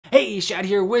Hey, Shad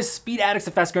here with Speed Addicts,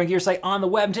 the fast growing gear site on the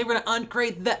web. And today we're going to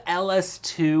uncrate the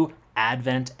LS2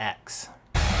 Advant X.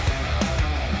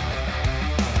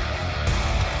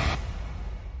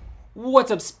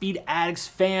 What's up, Speed Addicts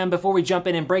fam? Before we jump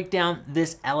in and break down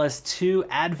this LS2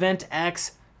 Advant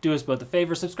X, do us both a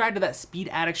favor, subscribe to that Speed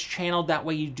Addicts channel. That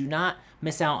way you do not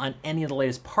miss out on any of the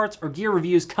latest parts or gear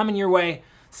reviews coming your way.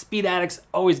 Speed Addicts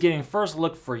always getting first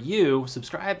look for you.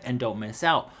 Subscribe and don't miss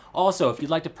out. Also, if you'd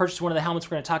like to purchase one of the helmets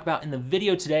we're going to talk about in the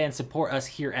video today and support us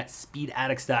here at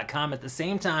speedaddicts.com at the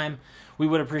same time, we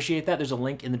would appreciate that. There's a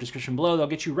link in the description below. They'll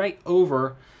get you right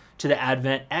over to the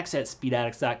Advant X at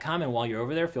speedaddicts.com, and while you're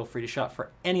over there, feel free to shop for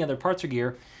any other parts or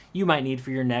gear you might need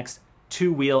for your next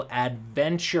two-wheel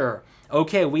adventure.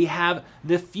 Okay, we have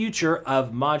the future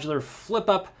of modular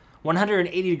flip-up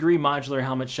 180-degree modular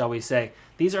helmets, shall we say.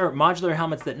 These are modular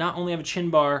helmets that not only have a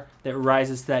chin bar that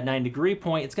rises to that 9-degree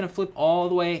point, it's going to flip all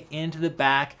the way into the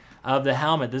back of the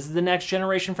helmet. This is the next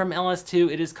generation from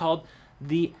LS2. It is called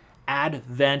the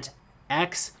Advant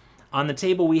X. On the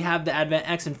table, we have the Advant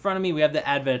X in front of me. We have the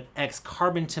Advant X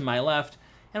Carbon to my left,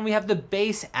 and we have the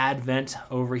base Advant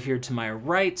over here to my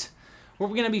right. We're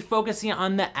going to be focusing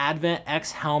on the Advant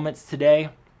X helmets today.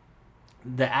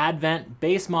 The Advant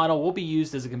base model will be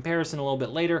used as a comparison a little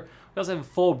bit later. We also have a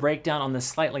full breakdown on the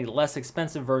slightly less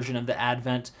expensive version of the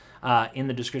Advant in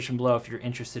the description below if you're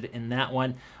interested in that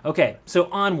one. Okay, so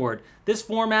onward. This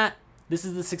format, this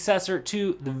is the successor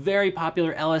to the very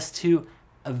popular LS2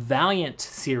 Valiant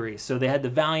series. So they had the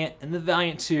Valiant and the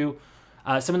Valiant 2,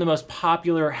 some of the most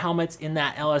popular helmets in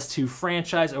that LS2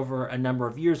 franchise over a number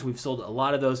of years. We've sold a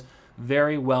lot of those,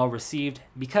 very well received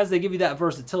because they give you that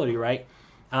versatility, right?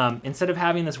 Instead of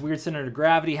having this weird center of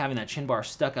gravity, having that chin bar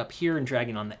stuck up here and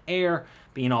dragging on the air,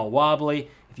 being all wobbly,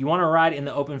 if you want to ride in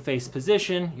the open face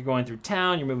position, you're going through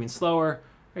town, you're moving slower,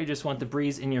 or you just want the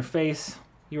breeze in your face,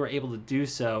 you are able to do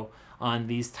so on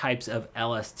these types of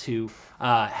LS2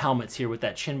 helmets here with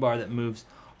that chin bar that moves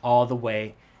all the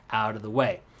way out of the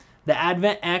way. The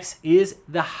Advant X is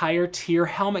the higher tier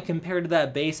helmet compared to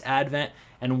that base Advant,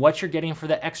 and what you're getting for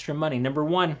the extra money. Number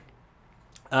one,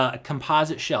 a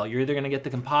composite shell. You're either going to get the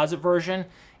composite version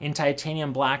in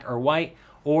titanium black or white,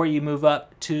 or you move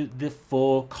up to the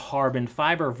full carbon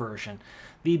fiber version.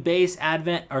 The base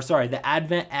Advant, or sorry, the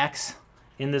Advant X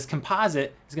in this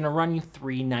composite is going to run you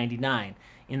 $399.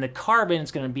 In the carbon,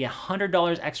 it's going to be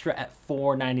 $100 extra at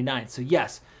 $499. So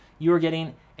yes, you are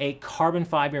getting a carbon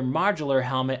fiber modular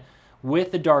helmet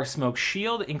with the dark smoke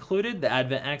shield included. The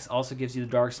Advant X also gives you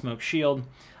the dark smoke shield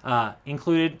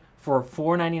included for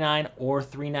 $499 or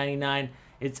 $399.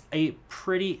 It's a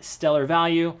pretty stellar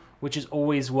value, which is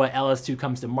always what LS2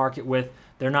 comes to market with.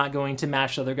 They're not going to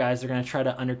match other guys. They're going to try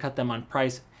to undercut them on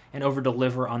price and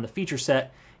over-deliver on the feature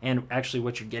set and actually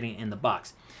what you're getting in the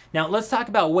box. Now, let's talk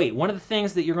about weight. One of the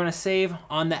things that you're going to save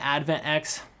on the Advant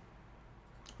X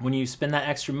when you spend that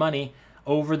extra money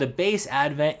over the base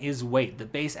Advant is weight. The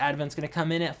base Advant's going to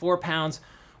come in at 4 pounds,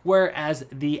 whereas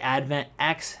the Advant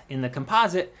X in the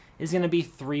composite is going to be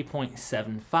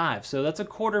 3.75. So that's a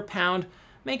quarter pound,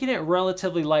 making it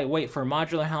relatively lightweight for a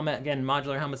modular helmet. Again,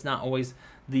 modular helmet's not always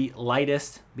the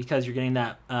lightest because you're getting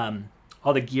that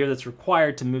all the gear that's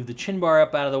required to move the chin bar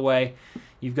up out of the way.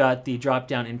 You've got the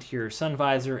drop-down interior sun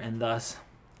visor and thus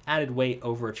added weight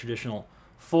over a traditional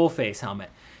full-face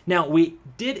helmet. Now, we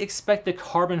did expect the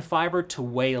carbon fiber to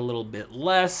weigh a little bit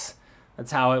less.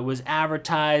 That's how it was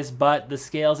advertised, but the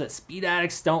scales at Speed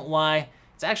Addicts don't lie.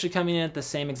 It's actually coming in at the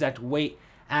same exact weight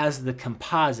as the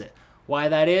composite. Why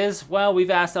that is? Well, we've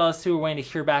asked LS2, we're waiting to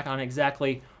hear back on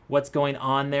exactly what's going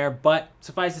on there, but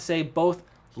suffice to say, both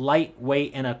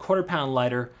lightweight and a quarter pound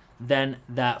lighter than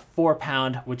that 4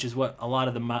 pound, which is what a lot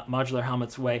of the modular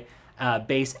helmets weigh,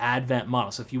 base Advant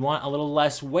model. So if you want a little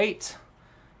less weight,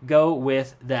 go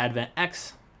with the Advant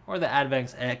X or the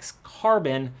Advant X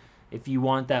Carbon if you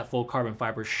want that full carbon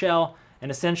fiber shell. And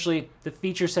essentially, the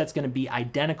feature set's going to be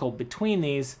identical between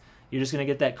these. You're just going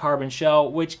to get that carbon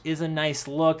shell, which is a nice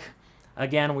look.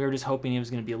 Again, we were just hoping it was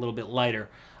going to be a little bit lighter.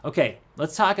 Okay,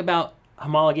 let's talk about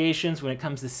homologations. When it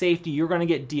comes to safety, you're going to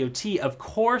get DOT, of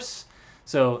course.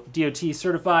 So DOT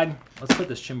certified. Let's put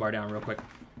this chin bar down real quick.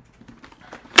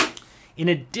 In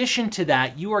addition to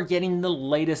that, you are getting the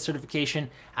latest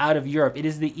certification out of Europe. It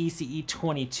is the ECE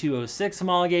 2206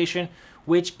 homologation,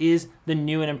 which is the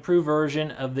new and improved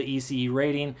version of the ECE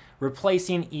rating,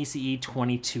 replacing ECE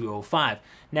 2205.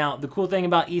 Now, the cool thing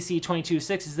about ECE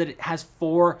 2206 is that it has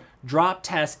 4 drop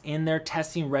tests in their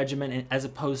testing regimen as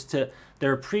opposed to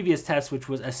their previous test, which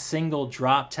was a single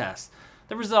drop test.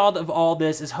 The result of all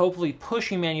this is hopefully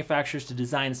pushing manufacturers to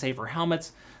design safer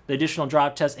helmets The additional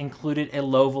drop test included a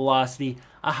low velocity,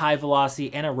 a high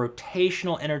velocity, and a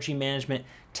rotational energy management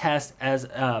test as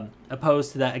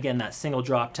opposed to that, again, that single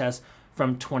drop test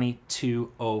from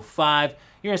 2205.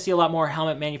 You're going to see a lot more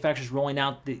helmet manufacturers rolling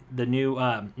out the new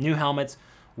helmets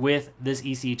with this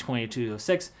EC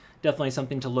 2206. Definitely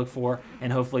something to look for,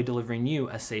 and hopefully delivering you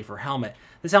a safer helmet.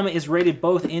 This helmet is rated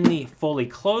both in the fully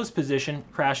closed position,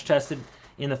 crash tested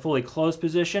in the fully closed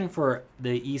position for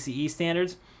the ECE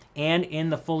standards, and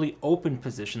in the fully open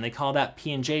position. They call that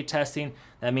P&J testing.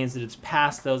 That means that it's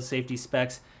passed those safety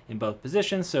specs in both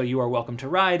positions, so you are welcome to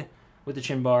ride with the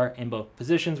chin bar in both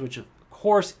positions, which of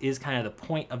course is kind of the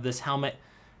point of this helmet.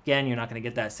 Again, you're not going to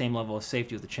get that same level of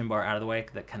safety with the chin bar out of the way.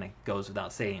 That kind of goes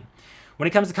without saying. When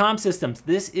it comes to comm systems,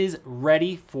 this is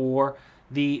ready for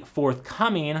the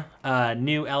forthcoming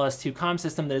new LS2 comm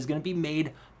system that is going to be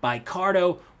made by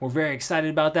Cardo. We're very excited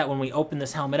about that. When we open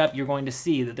this helmet up, you're going to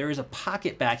see that there is a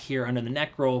pocket back here under the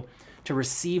neck roll to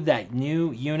receive that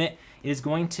new unit. It is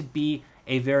going to be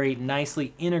a very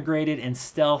nicely integrated and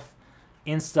stealth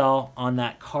install on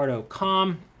that Cardo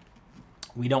comm.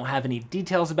 We don't have any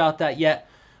details about that yet.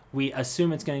 We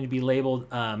assume it's going to be labeled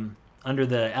under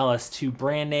the LS2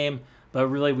 brand name, but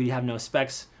really we have no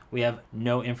specs. We have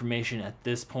no information at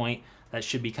this point. That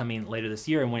should be coming later this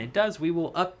year, and when it does, we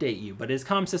will update you. But is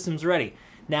comm systems ready?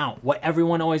 Now, what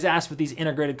everyone always asks with these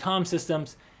integrated comm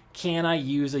systems, can I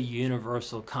use a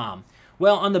universal comm?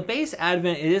 Well, on the base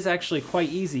Advent, it is actually quite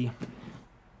easy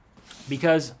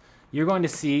because you're going to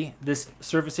see this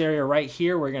surface area right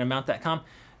here. We're going to mount that comm.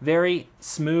 Very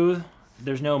smooth.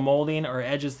 There's no molding or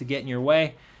edges to get in your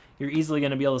way. You're easily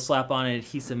going to be able to slap on an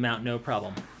adhesive mount, no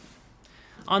problem.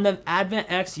 On the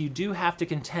Advant X, you do have to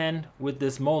contend with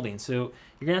this molding. So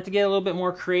you're going to have to get a little bit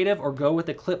more creative or go with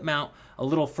the clip mount a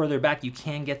little further back. You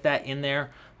can get that in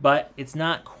there, but it's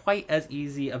not quite as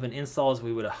easy of an install as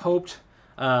we would have hoped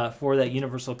for that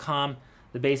universal comm.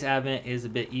 The base Advent is a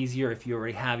bit easier if you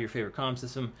already have your favorite comm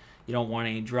system. You don't want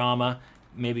any drama.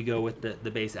 Maybe go with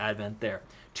the base Advent there.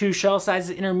 2 shell sizes,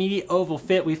 intermediate oval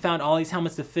fit. We found all these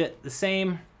helmets to fit the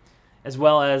same, as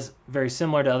well as very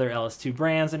similar to other LS2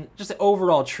 brands, and just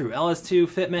overall true. LS2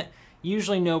 fitment,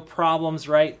 usually no problems,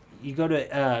 right? You go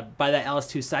to buy that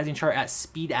LS2 sizing chart at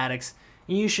Speed Addicts,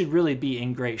 and you should really be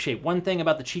in great shape. One thing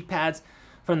about the cheek pads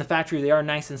from the factory, they are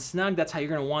nice and snug. That's how you're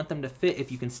going to want them to fit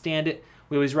if you can stand it.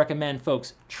 We always recommend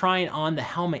folks trying on the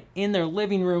helmet in their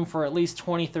living room for at least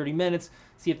 20-30 minutes,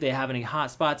 see if they have any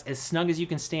hot spots, as snug as you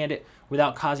can stand it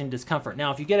without causing discomfort.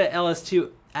 Now, if you get an LS2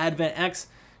 Advent X,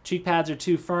 cheek pads are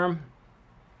too firm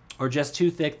or just too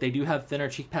thick, they do have thinner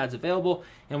cheek pads available,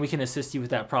 and we can assist you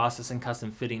with that process and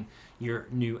custom fitting your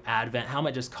new Advent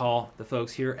helmet. Just call the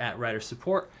folks here at Rider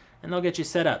Support, and they'll get you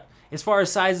set up. As far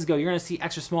as sizes go, you're going to see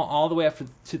extra small all the way up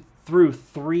through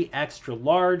 3 extra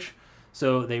large.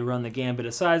 So they run the gambit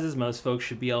of sizes. Most folks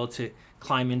should be able to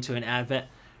climb into an Advent.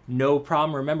 No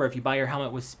problem. Remember, if you buy your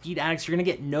helmet with Speed Addicts, you're going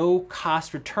to get no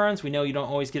cost returns. We know you don't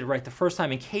always get it right the first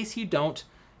time. In case you don't,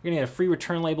 you're going to get a free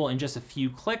return label in just a few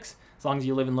clicks, as long as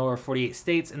you live in lower 48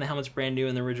 states and the helmet's brand new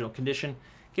in the original condition.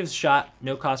 Give us a shot.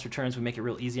 No cost returns. We make it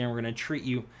real easy, and we're going to treat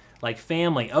you like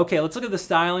family. Okay, let's look at the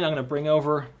styling. I'm going to bring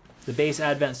over the base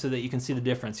Advent so that you can see the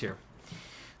difference here.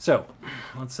 So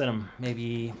let's set them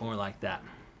maybe more like that.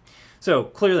 So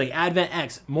clearly, Advent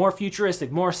X, more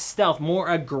futuristic, more stealth, more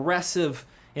aggressive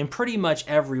in pretty much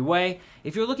every way.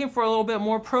 If you're looking for a little bit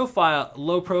more profile,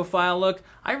 low profile look,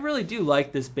 I really do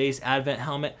like this base Advent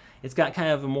helmet. It's got kind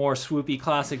of a more swoopy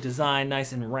classic design,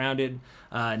 nice and rounded,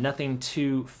 nothing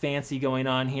too fancy going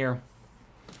on here,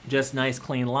 just nice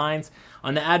clean lines.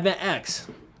 On the Advent X,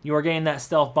 you are getting that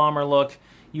stealth bomber look.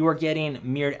 You are getting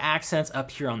mirrored accents up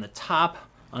here on the top,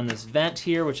 on this vent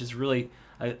here, which is really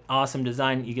an awesome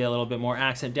design. You get a little bit more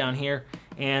accent down here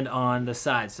and on the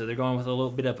sides. So they're going with a little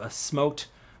bit of a smoked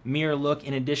mirror look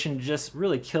in addition to just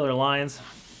really killer lines.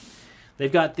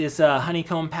 They've got this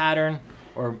honeycomb pattern,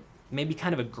 or maybe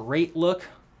kind of a grate look.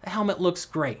 The helmet looks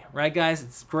great, right guys?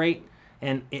 It's great,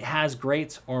 and it has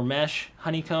grates or mesh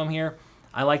honeycomb here.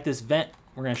 I like this vent.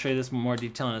 We're going to show you this in more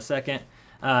detail in a second.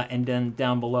 And then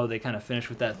down below they kind of finish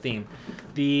with that theme.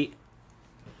 The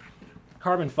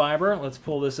carbon fiber, let's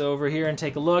pull this over here and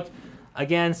take a look.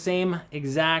 Again, same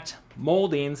exact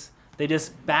moldings, they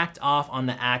just backed off on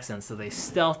the accents. So they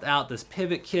stealthed out this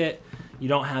pivot kit. You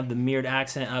don't have the mirrored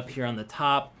accent up here on the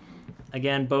top.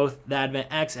 Again, both the Advent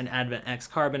X and Advent X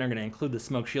Carbon are going to include the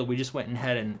smoke shield. We just went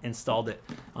ahead and installed it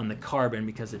on the Carbon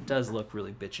because it does look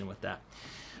really bitchin' with that.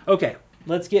 Okay,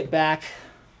 let's get back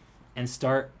and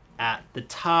start at the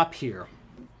top here.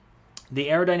 The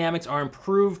aerodynamics are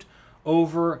improved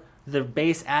over the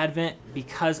base Advent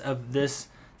because of this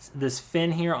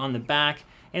fin here on the back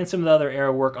and some of the other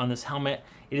aero work on this helmet.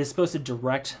 It is supposed to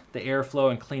direct the airflow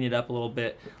and clean it up a little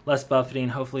bit, less buffeting,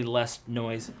 hopefully less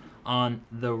noise on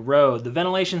the road. The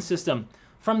ventilation system,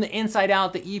 from the inside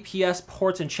out, the EPS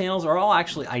ports and channels are all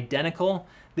actually identical.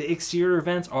 The exterior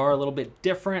vents are a little bit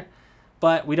different,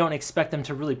 but we don't expect them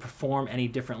to really perform any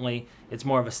differently. It's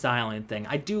more of a styling thing.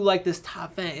 I do like this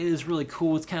top vent. It is really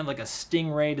cool. It's kind of like a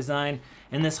stingray design,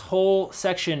 and this whole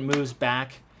section moves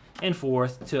back and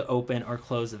forth to open or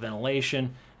close the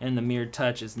ventilation, and the mirrored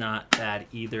touch is not bad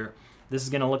either. This is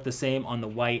going to look the same on the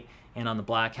white and on the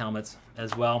black helmets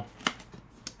as well.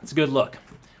 It's a good look.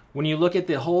 When you look at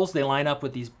the holes, they line up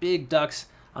with these big ducts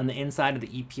on the inside of the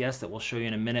EPS that we'll show you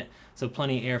in a minute, so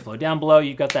plenty of airflow. Down below,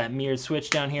 you've got that mirrored switch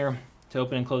down here to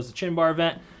open and close the chin bar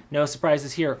vent. No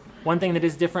surprises here. One thing that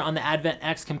is different on the Advent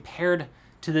X compared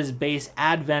to this base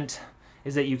Advent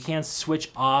is that you can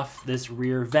switch off this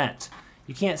rear vent.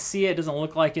 You can't see it, doesn't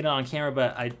look like it on camera,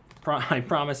 but I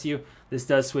promise you this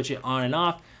does switch it on and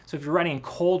off. So if you're riding in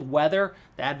cold weather,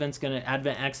 the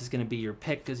Advent X is going to be your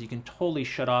pick because you can totally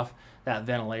shut off that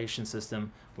ventilation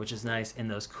system, which is nice in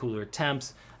those cooler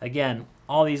temps. Again,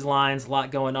 all these lines, a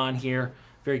lot going on here.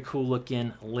 Very cool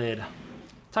looking lid.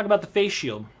 Talk about the face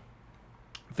shield.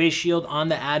 Face shield on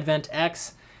the Advent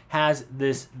X has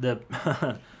this,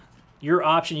 your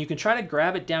option. You can try to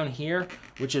grab it down here,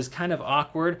 which is kind of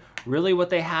awkward. Really what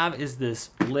they have is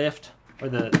this lift, or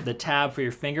the tab for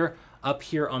your finger up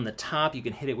here on the top. You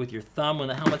can hit it with your thumb when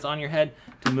the helmet's on your head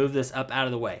to move this up out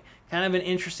of the way. Kind of an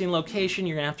interesting location.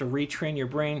 You're gonna have to retrain your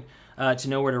brain to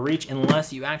know where to reach,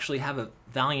 unless you actually have a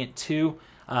Valiant 2.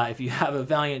 If you have a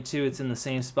Valiant 2, it's in the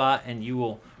same spot and you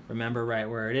will remember right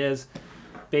where it is.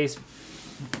 Base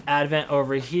Advent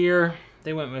over here,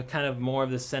 they went with kind of more of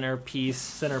the center piece,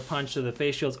 center punch, so the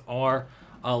face shields are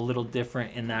a little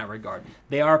different in that regard.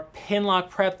 They are pin lock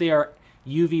prep, they are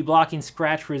UV blocking,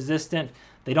 scratch resistant.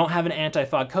 They don't have an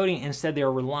anti-fog coating, instead they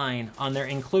are relying on their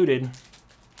included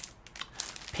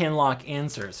pin lock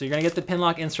insert. So you're gonna get the pin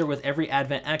lock insert with every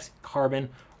Advent X, carbon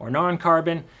or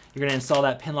non-carbon. You're gonna install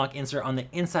that pin lock insert on the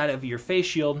inside of your face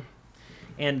shield,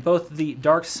 and both the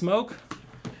dark smoke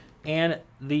and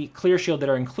the clear shield that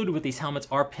are included with these helmets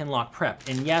are pin lock prep.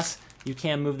 And yes, you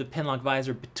can move the pin lock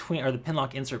visor between, or the pin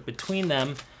lock insert between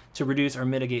them to reduce or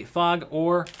mitigate fog,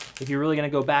 or if you're really gonna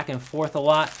go back and forth a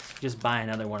lot, just buy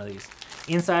another one of these.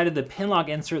 Inside of the pin lock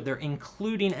insert, they're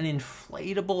including an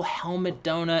inflatable helmet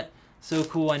donut. So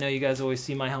cool, I know you guys always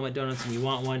see my helmet donuts and you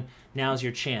want one. Now's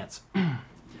your chance.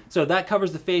 So that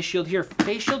covers the face shield here.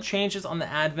 Face shield changes on the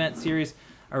Advent series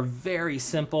are very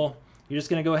simple. You're just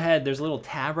gonna go ahead, there's a little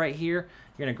tab right here.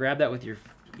 You're gonna grab that with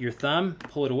your thumb,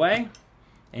 pull it away,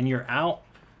 and you're out.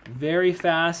 Very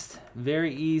fast,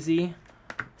 very easy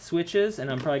switches,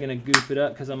 and I'm probably gonna goof it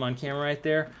up because I'm on camera right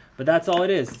there, but that's all it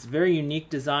is. It's a very unique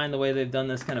design, the way they've done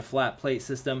this kind of flat plate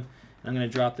system. And I'm gonna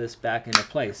drop this back into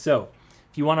place. So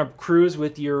if you wanna cruise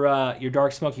with your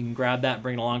dark smoke, you can grab that and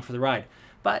bring it along for the ride.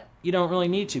 But you don't really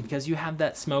need to, because you have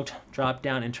that smoked drop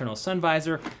down internal sun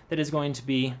visor that is going to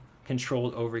be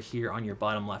controlled over here on your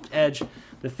bottom left edge.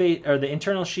 The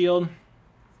internal shield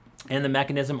and the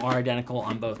mechanism are identical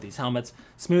on both these helmets.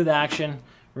 Smooth action.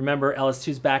 Remember, LS2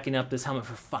 is backing up this helmet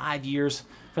for 5 years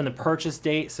from the purchase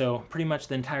date, so pretty much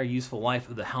the entire useful life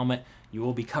of the helmet you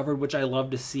will be covered, which I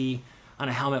love to see on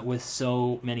a helmet with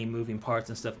so many moving parts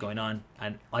and stuff going on.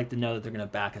 I'd like to know that they're going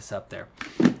to back us up there.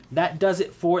 That does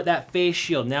it for that face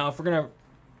shield. Now, if we're going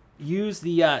to use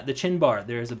the chin bar,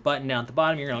 there's a button down at the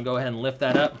bottom. You're going to go ahead and lift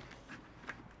that up.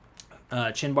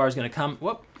 Chin bar is going to come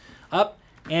up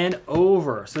and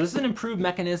over. So this is an improved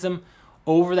mechanism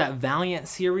over that Valiant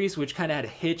series, which kind of had a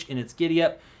hitch in its giddy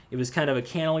up. It was kind of a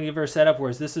cantilever setup,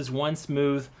 whereas this is one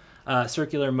smooth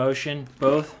circular motion,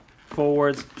 both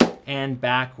forwards and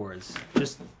backwards.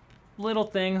 Just little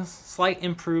things, slight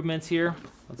improvements here.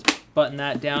 Let's button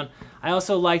that down. I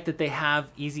also like that they have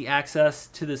easy access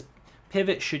to this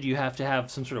pivot should you have to have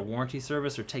some sort of warranty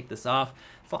service or take this off.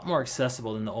 It's a lot more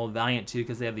accessible than the old Valiant 2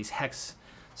 because they have these hex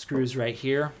screws right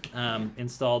here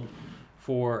installed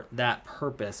for that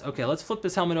purpose. Okay, let's flip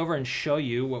this helmet over and show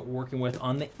you what we're working with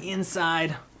on the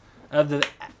inside of the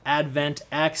Advent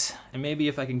X, and maybe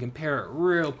if I can compare it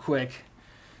real quick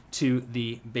to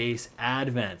the base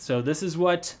Advent. So this is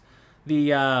what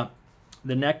the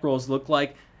neck rolls look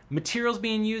like. Materials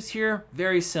being used here,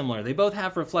 very similar. They both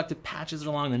have reflective patches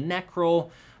along the neck roll,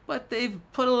 but they've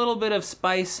put a little bit of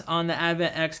spice on the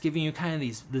Advent X, giving you kind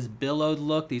of this billowed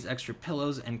look, these extra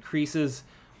pillows and creases,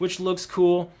 which looks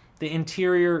cool. The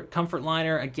interior comfort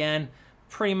liner, again,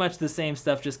 pretty much the same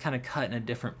stuff, just kind of cut in a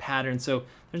different pattern. So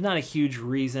there's not a huge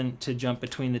reason to jump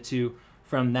between the two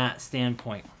from that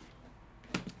standpoint.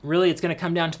 Really, it's going to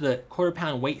come down to the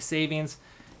quarter-pound weight savings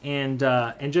and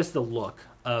just the look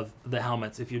of the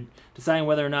helmets. If you're deciding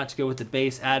whether or not to go with the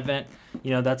base Advent,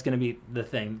 you know, that's going to be the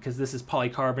thing, because this is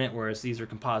polycarbonate, whereas these are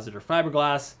composite or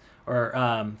fiberglass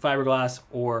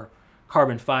or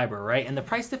carbon fiber, right? And the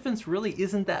price difference really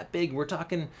isn't that big. We're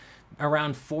talking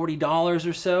around $40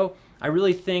 or so. I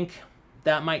really think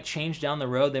that might change down the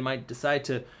road. They might decide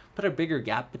to put a bigger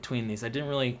gap between these. I didn't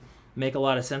really make a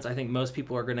lot of sense. I think most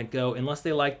people are going to go, unless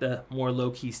they like the more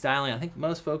low-key styling, I think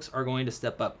most folks are going to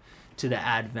step up to the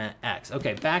Advant X.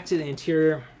 Okay, back to the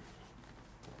interior.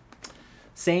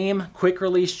 Same quick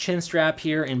release chin strap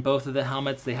here in both of the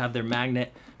helmets. They have their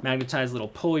magnetized little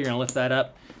pull. You're going to lift that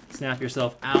up, snap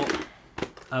yourself out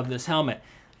of this helmet.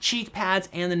 Cheek pads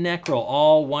and the neck roll,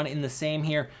 all one in the same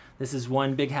here. This is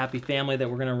one big happy family that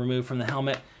we're going to remove from the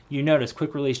helmet. You notice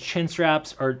quick release chin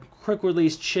straps or quick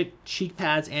release cheek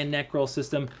pads and neck roll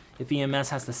system. If EMS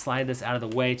has to slide this out of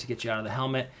the way to get you out of the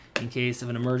helmet in case of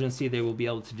an emergency, they will be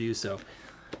able to do so.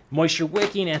 Moisture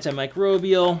wicking,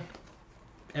 antimicrobial,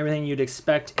 everything you'd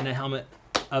expect in a helmet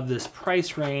of this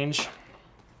price range.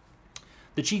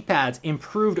 The cheek pads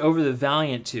improved over the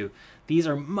Valiant 2. These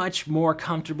are much more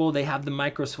comfortable. They have the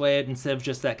micro suede instead of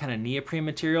just that kind of neoprene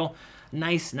material.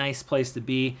 Nice place to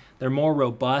be. They're more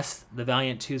robust. The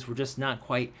Valiant 2s were just not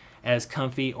quite as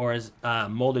comfy or as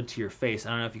molded to your face. I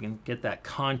don't know if you can get that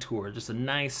contour. Just a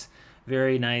nice,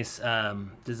 very nice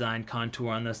design contour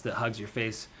on this that hugs your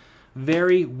face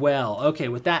very well. Okay,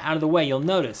 with that out of the way, you'll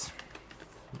notice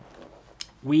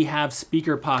we have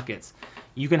speaker pockets.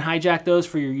 You can hijack those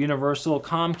for your universal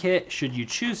comm kit should you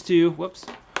choose to. Whoops.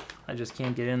 I just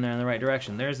can't get in there in the right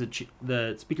direction. There's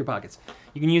the speaker pockets.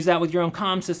 You can use that with your own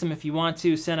comm system if you want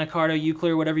to, Sena, Cardo,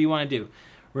 Uclear, whatever you want to do.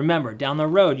 Remember, down the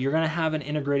road, you're going to have an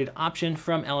integrated option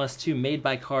from LS2 made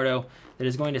by Cardo that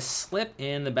is going to slip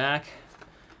in the back,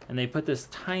 and they put this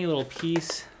tiny little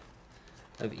piece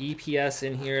of EPS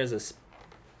in here as a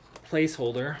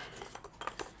placeholder.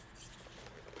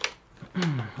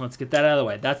 Let's get that out of the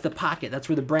way. That's the pocket. That's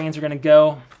where the brains are going to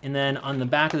go. And then on the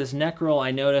back of this neck roll,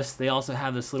 I noticed they also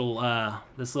have this little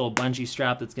bungee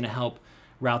strap that's going to help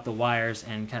route the wires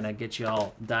and kind of get you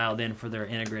all dialed in for their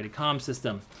integrated comm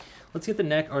system. Let's get the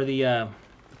neck or the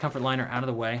comfort liner out of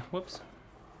the way. Whoops.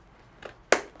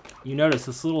 You notice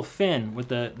this little fin with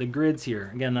the grids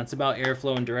here. Again, that's about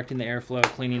airflow and directing the airflow,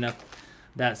 cleaning up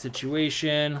that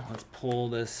situation. Let's pull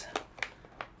this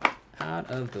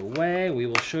out of the way. We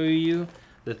will show you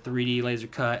the 3D laser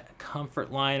cut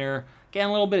comfort liner. Again,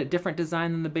 a little bit different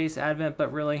design than the base Advent,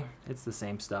 but really it's the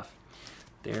same stuff.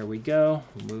 There we go.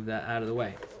 We'll move that out of the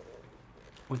way.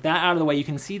 With that out of the way, you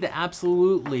can see the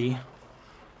absolutely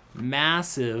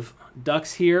massive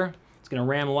ducts here. It's going to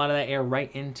ram a lot of that air right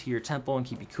into your temple and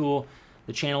keep you cool.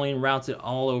 The channeling routes it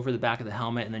all over the back of the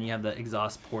helmet, and then you have the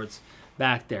exhaust ports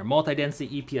back there.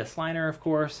 Multi-density EPS liner, of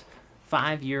course.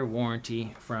 5-year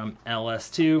warranty from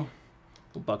LS2.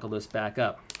 We'll buckle this back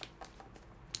up.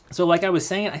 So like I was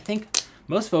saying, I think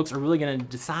most folks are really going to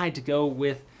decide to go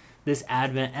with this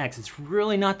Advant X. It's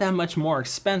really not that much more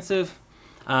expensive.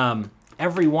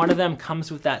 Every one of them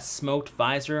comes with that smoked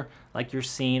visor like you're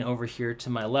seeing over here to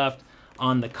my left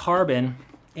on the carbon.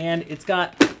 And it's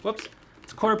got, whoops,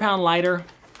 it's a quarter-pound lighter.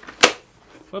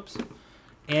 Whoops.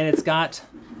 And it's got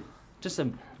just a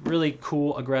really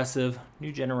cool, aggressive,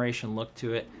 new generation look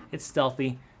to it. It's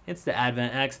stealthy. It's the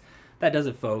Advant X. That does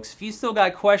it, folks. If you still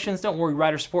got questions, don't worry.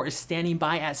 Rider Support is standing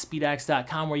by at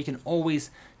speedaddicts.com, where you can always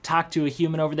talk to a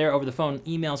human over there over the phone,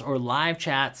 emails, or live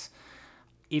chats.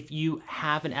 If you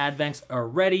have an Advent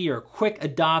already, you're a quick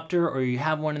adopter, or you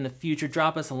have one in the future,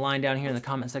 drop us a line down here in the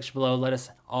comment section below. Let us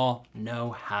all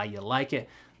know how you like it.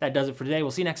 That does it for today.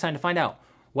 We'll see you next time to find out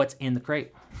what's in the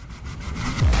crate.